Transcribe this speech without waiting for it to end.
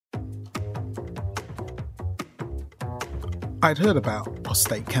I'd heard about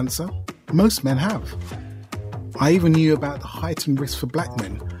prostate cancer. Most men have. I even knew about the heightened risk for black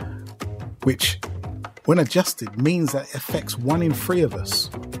men, which, when adjusted, means that it affects 1 in 3 of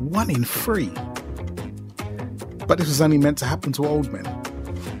us. 1 in 3. But this was only meant to happen to old men.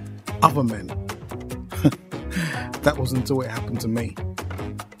 Other men. That wasn't until it happened to me.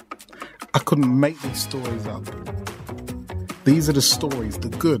 I couldn't make these stories up. These are the stories, the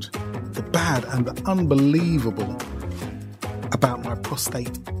good, the bad, and the unbelievable about my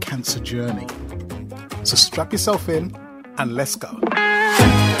prostate cancer journey. So strap yourself in and let's go.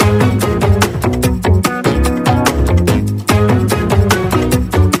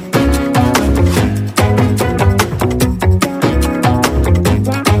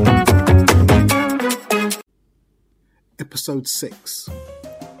 Episode 6.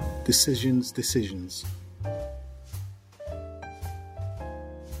 Decisions.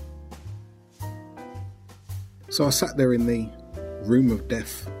 So I sat there in the room of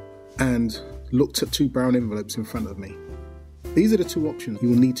death and looked at 2 brown envelopes in front of me. These are the 2 options you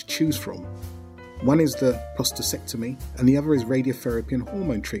will need to choose from. One is the prostatectomy and the other is radiotherapy and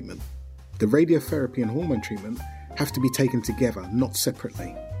hormone treatment. The radiotherapy and hormone treatment have to be taken together, not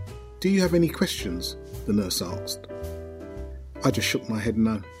separately. Do you have any questions? The nurse asked. I just shook my head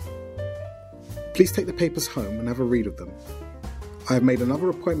no. Please take the papers home and have a read of them. I have made another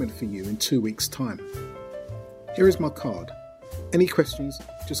appointment for you in 2 weeks' time. Here is my card. Any questions,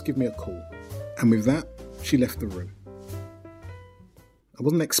 just give me a call. And with that, she left the room. I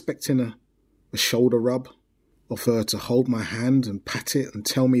wasn't expecting a shoulder rub or for her to hold my hand and pat it and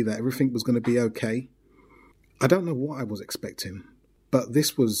tell me that everything was going to be okay. I don't know what I was expecting, but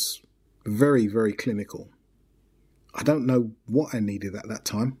this was very, very clinical. I don't know what I needed at that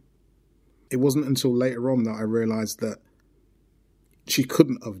time. It wasn't until later on that I realised that she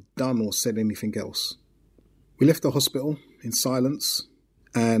couldn't have done or said anything else. We left the hospital in silence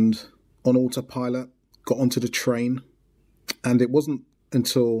and on autopilot, got onto the train, and it wasn't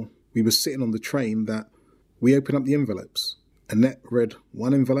until we were sitting on the train that we opened up the envelopes. Annette read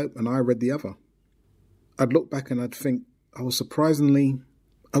one envelope and I read the other. I'd look back and I'd think I was surprisingly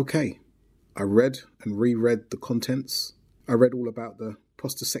okay. I read and reread the contents. I read all about the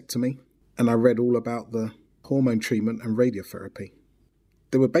prostatectomy and I read all about the hormone treatment and radiotherapy.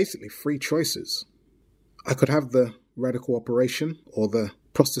 There were basically 3 choices. I could have the radical operation or the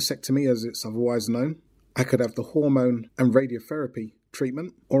prostatectomy as it's otherwise known. I could have the hormone and radiotherapy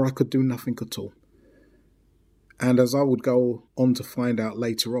treatment, or I could do nothing at all. And as I would go on to find out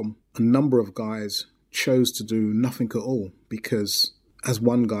later on, a number of guys chose to do nothing at all because, as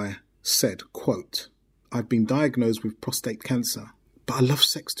one guy said, quote, "I've been diagnosed with prostate cancer, but I love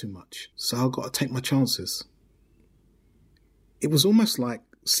sex too much, so I've got to take my chances." It was almost like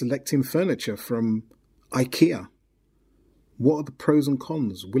selecting furniture from IKEA. What are the pros and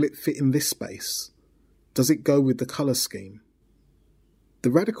cons? Will it fit in this space? Does it go with the colour scheme? The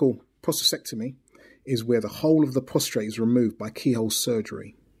radical prostatectomy is where the whole of the prostate is removed by keyhole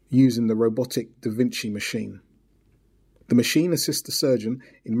surgery using the robotic Da Vinci machine. The machine assists the surgeon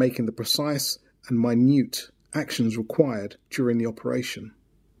in making the precise and minute actions required during the operation.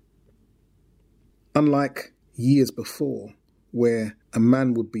 Unlike years before, where a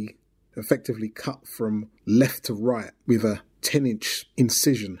man would be effectively cut from left to right with a 10-inch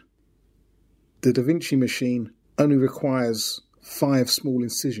incision, the Da Vinci machine only requires 5 small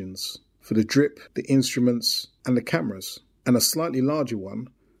incisions for the drip, the instruments and the cameras, and a slightly larger one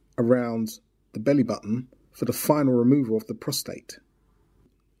around the belly button for the final removal of the prostate.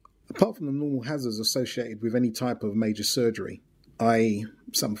 Apart from the normal hazards associated with any type of major surgery, i.e.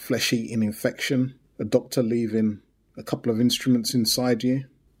 some flesh-eating infection, a doctor leaving a couple of instruments inside you,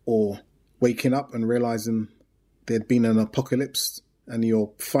 or waking up and realising there'd been an apocalypse and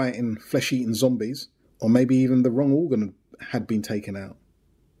you're fighting flesh-eating zombies, or maybe even the wrong organ had been taken out.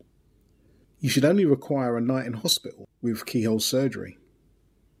 You should only require a night in hospital with keyhole surgery.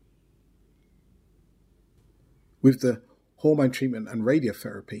 With the hormone treatment and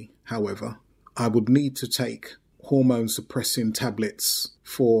radiotherapy, however, I would need to take hormone-suppressing tablets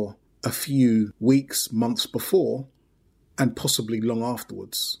for a few weeks, months before, and possibly long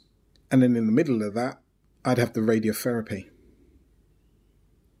afterwards. And then in the middle of that, I'd have the radiotherapy.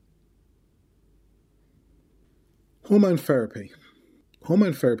 Hormone therapy.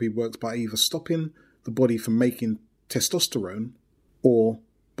 Hormone therapy works by either stopping the body from making testosterone or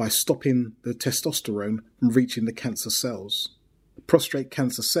by stopping the testosterone from reaching the cancer cells. Prostate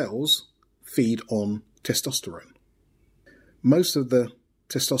cancer cells feed on testosterone. Most of the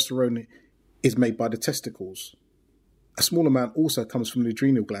testosterone is made by the testicles. A small amount also comes from the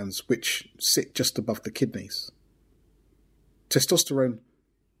adrenal glands, which sit just above the kidneys. Testosterone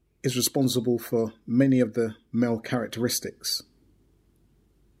is responsible for many of the male characteristics.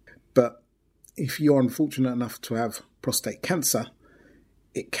 But if you're unfortunate enough to have prostate cancer,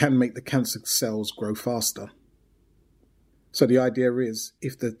 it can make the cancer cells grow faster. So the idea is,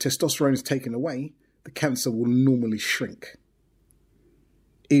 if the testosterone is taken away, the cancer will normally shrink,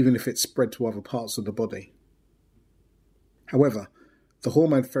 even if it's spread to other parts of the body. However, the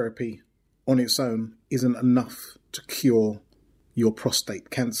hormone therapy on its own isn't enough to cure your prostate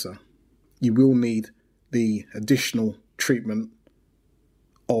cancer. You will need the additional treatment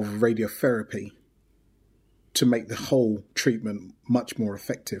of radiotherapy to make the whole treatment much more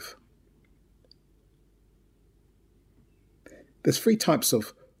effective. There's 3 types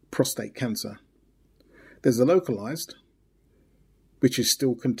of prostate cancer. There's the localized, which is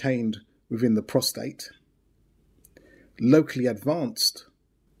still contained within the prostate. Locally advanced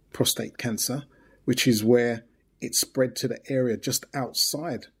prostate cancer, which is where it's spread to the area just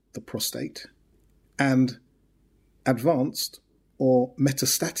outside the prostate. And advanced or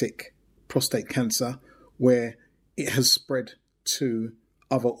metastatic prostate cancer, where it has spread to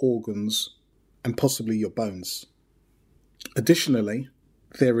other organs and possibly your bones. Additionally,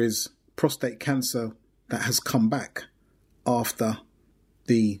 there is prostate cancer that has come back after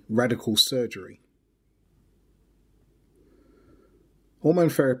the radical surgery. Hormone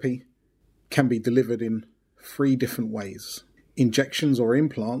therapy can be delivered in 3 different ways: injections or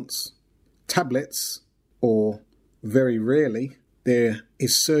implants, tablets, or very rarely, there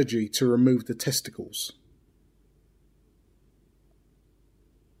is surgery to remove the testicles.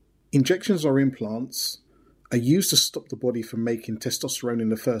 Injections or implants are used to stop the body from making testosterone in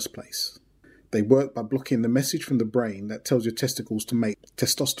the first place. They work by blocking the message from the brain that tells your testicles to make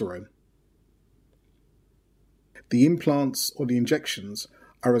testosterone. The implants or the injections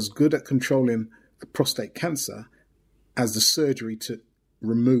are as good at controlling the prostate cancer as the surgery to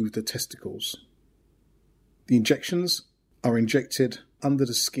remove the testicles. The injections are injected under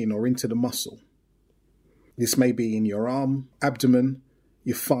the skin or into the muscle. This may be in your arm, abdomen,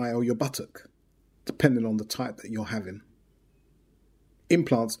 your thigh, or your buttock, depending on the type that you're having.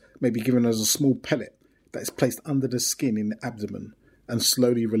 Implants may be given as a small pellet that is placed under the skin in the abdomen and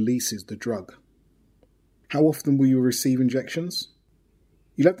slowly releases the drug. How often will you receive injections?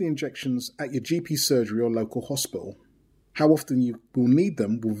 You'll have the injections at your GP surgery or local hospital. How often you will need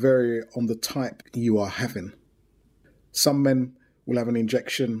them will vary on the type you are having. Some men will have an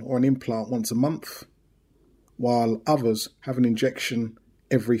injection or an implant once a month, while others have an injection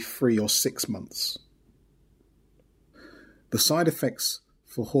every 3 or 6 months. The side effects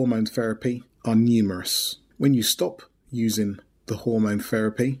for hormone therapy are numerous. When you stop using the hormone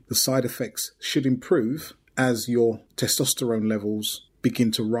therapy, the side effects should improve as your testosterone levels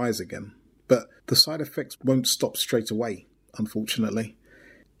begin to rise again. But the side effects won't stop straight away, unfortunately.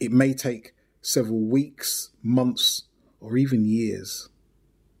 It may take several weeks, months, or even years.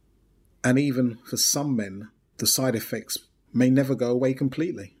 And even for some men, the side effects may never go away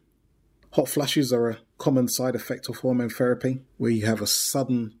completely. Hot flushes are a common side effect of hormone therapy, where you have a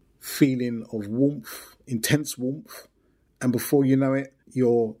sudden feeling of warmth, intense warmth, and before you know it,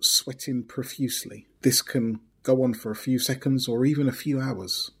 you're sweating profusely. This can go on for a few seconds or even a few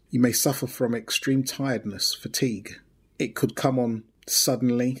hours. You may suffer from extreme tiredness, fatigue. It could come on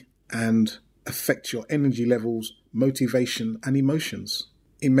suddenly and affect your energy levels, motivation, and emotions.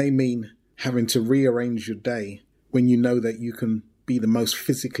 It may mean having to rearrange your day when you know that you can be the most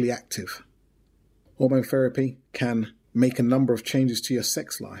physically active. Hormone therapy can make a number of changes to your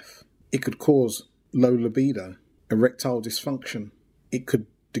sex life. It could cause low libido, erectile dysfunction. It could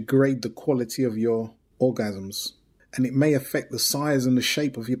degrade the quality of your orgasms, and it may affect the size and the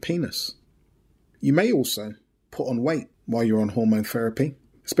shape of your penis. You may also put on weight while you're on hormone therapy,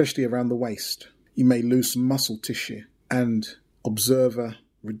 especially around the waist. You may lose some muscle tissue and observe a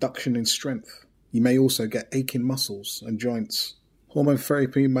reduction in strength. You may also get aching muscles and joints. Hormone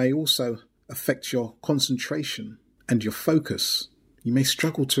therapy may also affect your concentration and your focus. You may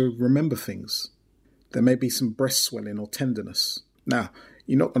struggle to remember things. There may be some breast swelling or tenderness. Now,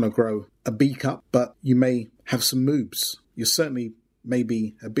 you're not going to grow a B cup, but you may have some moobs. You certainly may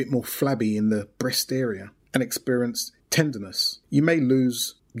be a bit more flabby in the breast area and experience tenderness. You may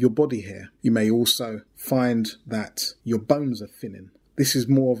lose your body hair. You may also find that your bones are thinning. This is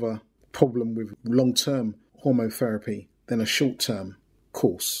more of a problem with long-term hormone therapy than a short-term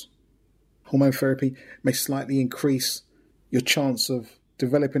course. Hormone therapy may slightly increase your chance of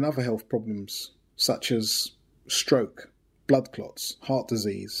developing other health problems such as stroke, blood clots, heart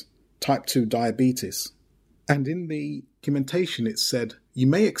disease, type 2 diabetes. And in the documentation it said you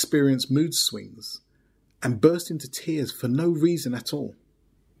may experience mood swings and burst into tears for no reason at all,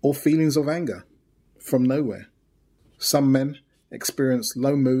 or feelings of anger from nowhere. Some men experience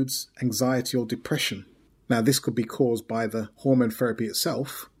low moods, anxiety or depression. Now this could be caused by the hormone therapy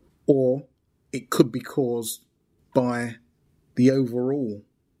itself, or it could be caused by the overall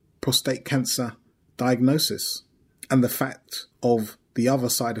prostate cancer diagnosis and the fact of the other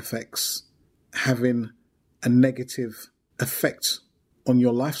side effects having a negative effect on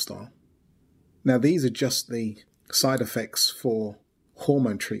your lifestyle. Now these are just the side effects for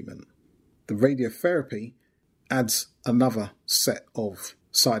hormone treatment. The radiotherapy adds another set of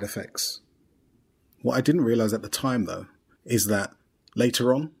side effects. What I didn't realize at the time though is that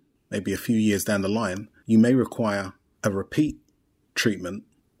later on, maybe a few years down the line, you may require a repeat treatment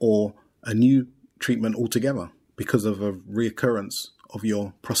or a new treatment altogether because of a reoccurrence of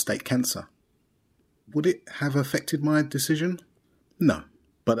your prostate cancer. Would it have affected my decision? No,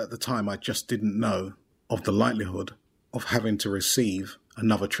 but at the time I just didn't know of the likelihood of having to receive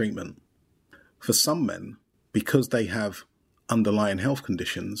another treatment. For some men, because they have underlying health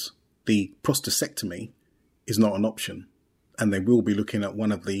conditions, the prostatectomy is not an option, and they will be looking at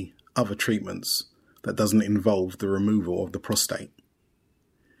one of the other treatments that doesn't involve the removal of the prostate.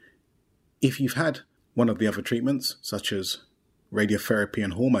 If you've had one of the other treatments, such as radiotherapy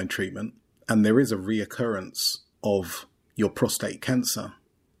and hormone treatment, and there is a reoccurrence of your prostate cancer,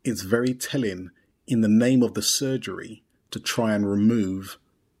 it's very telling in the name of the surgery to try and remove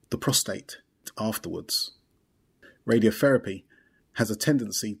the prostate afterwards. Radiotherapy has a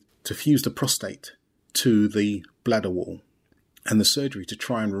tendency to fuse the prostate to the bladder wall, and the surgery to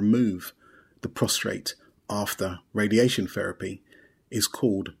try and remove the prostate after radiation therapy is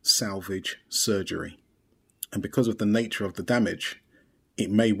called salvage surgery. And because of the nature of the damage, it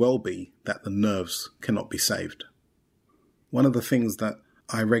may well be that the nerves cannot be saved. One of the things that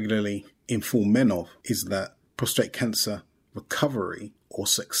I regularly inform men of is that prostate cancer recovery or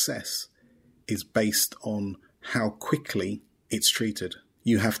success is based on how quickly it's treated.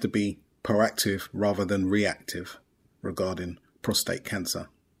 You have to be proactive rather than reactive regarding prostate cancer.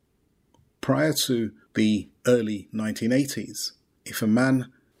 Prior to the early 1980s, if a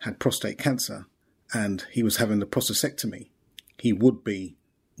man had prostate cancer and he was having the prostatectomy, he would be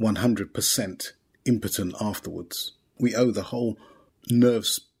 100% impotent afterwards. We owe the whole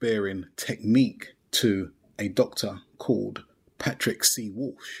nerve-sparing technique to a doctor called Patrick C.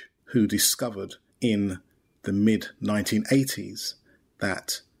 Walsh, who discovered in the mid-1980s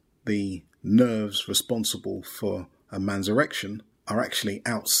that the nerves responsible for a man's erection are actually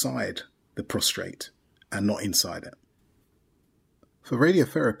outside the prostate and not inside it. For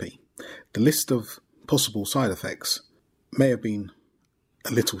radiotherapy, the list of possible side effects may have been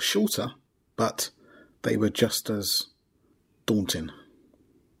a little shorter, but they were just as daunting.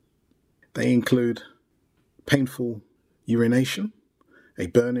 They include painful urination, a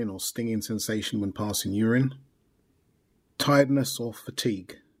burning or stinging sensation when passing urine, tiredness or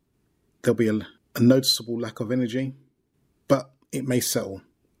fatigue. There'll be a noticeable lack of energy, but it may settle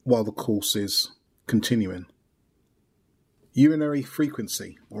while the course is continuing. Urinary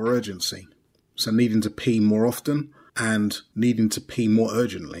frequency or urgency, so needing to pee more often and needing to pee more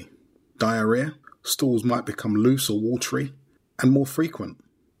urgently. Diarrhea, stools might become loose or watery and more frequent.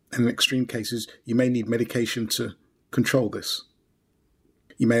 And in extreme cases, you may need medication to control this.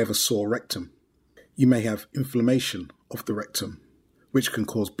 You may have a sore rectum. You may have inflammation of the rectum, which can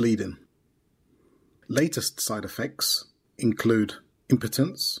cause bleeding. Latest side effects include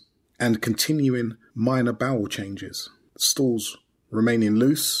impotence and continuing minor bowel changes, stools remaining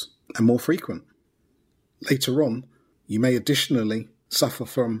loose and more frequent. Later on, you may additionally suffer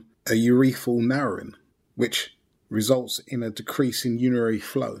from a urethral narrowing, which results in a decrease in urinary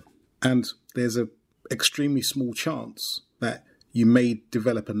flow. And there's an extremely small chance that you may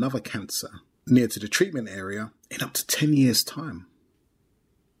develop another cancer near to the treatment area in up to 10 years' time.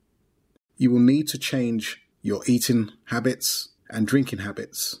 You will need to change your eating habits and drinking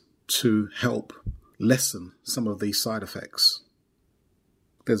habits to help lessen some of these side effects.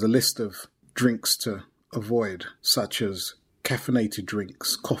 There's a list of drinks to avoid, such as caffeinated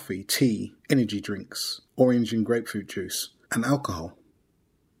drinks, coffee, tea, energy drinks, orange and grapefruit juice, and alcohol.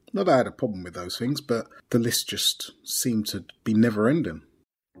 Not that I had a problem with those things, but the list just seemed to be never-ending.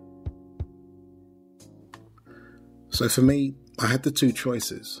 So for me, I had the two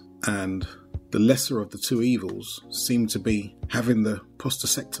choices, and the lesser of the two evils seemed to be having the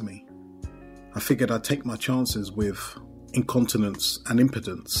prostatectomy. I figured I'd take my chances with incontinence and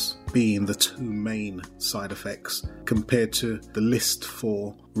impotence being the two main side effects compared to the list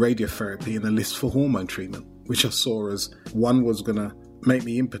for radiotherapy and the list for hormone treatment, which I saw as one was going to make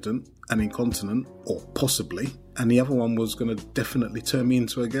me impotent and incontinent, or possibly, and the other one was going to definitely turn me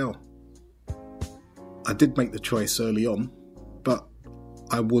into a girl. I did make the choice early on, but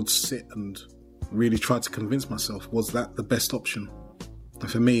I would sit and really try to convince myself, was that the best option? And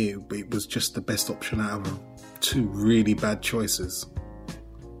for me, it was just the best option out of two really bad choices.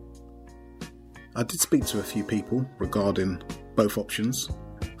 I did speak to a few people regarding both options.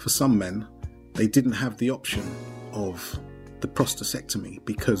 For some men, they didn't have the option of the prostatectomy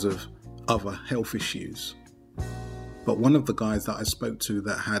because of other health issues. But one of the guys that I spoke to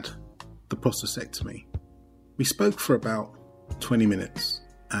that had the prostatectomy, we spoke for about 20 minutes,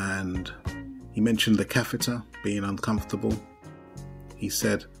 and he mentioned the catheter being uncomfortable. He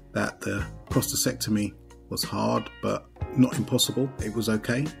said that the prostatectomy was hard but not impossible, it was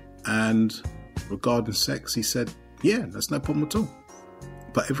okay. And regarding sex, he said, yeah, that's no problem at all.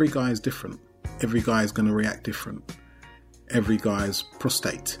 But every guy is different. Every guy is going to react different. Every guy's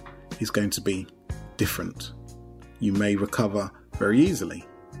prostate is going to be different. You may recover very easily,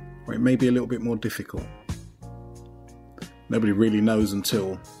 or it may be a little bit more difficult. Nobody really knows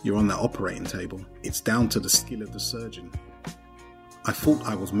until you're on that operating table. It's down to the skill of the surgeon. I thought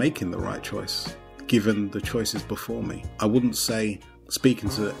I was making the right choice, given the choices before me. I wouldn't say speaking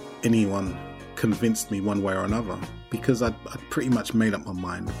to anyone convinced me one way or another, because I'd pretty much made up my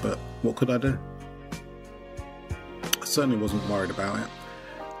mind, but what could I do? I certainly wasn't worried about it.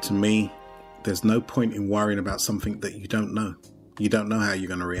 To me, there's no point in worrying about something that you don't know. You don't know how you're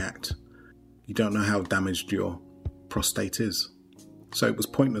going to react. You don't know how damaged your prostate is. So it was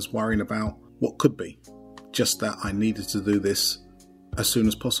pointless worrying about what could be. Just that I needed to do this as soon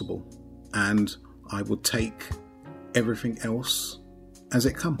as possible, and I would take everything else as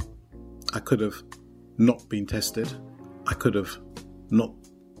it come. I could have not been tested. I could have not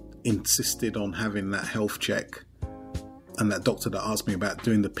insisted on having that health check and that doctor that asked me about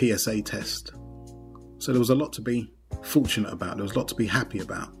doing the PSA test. So there was a lot to be fortunate about. There was a lot to be happy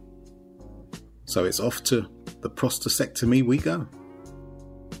about. So it's off to the prostatectomy we go.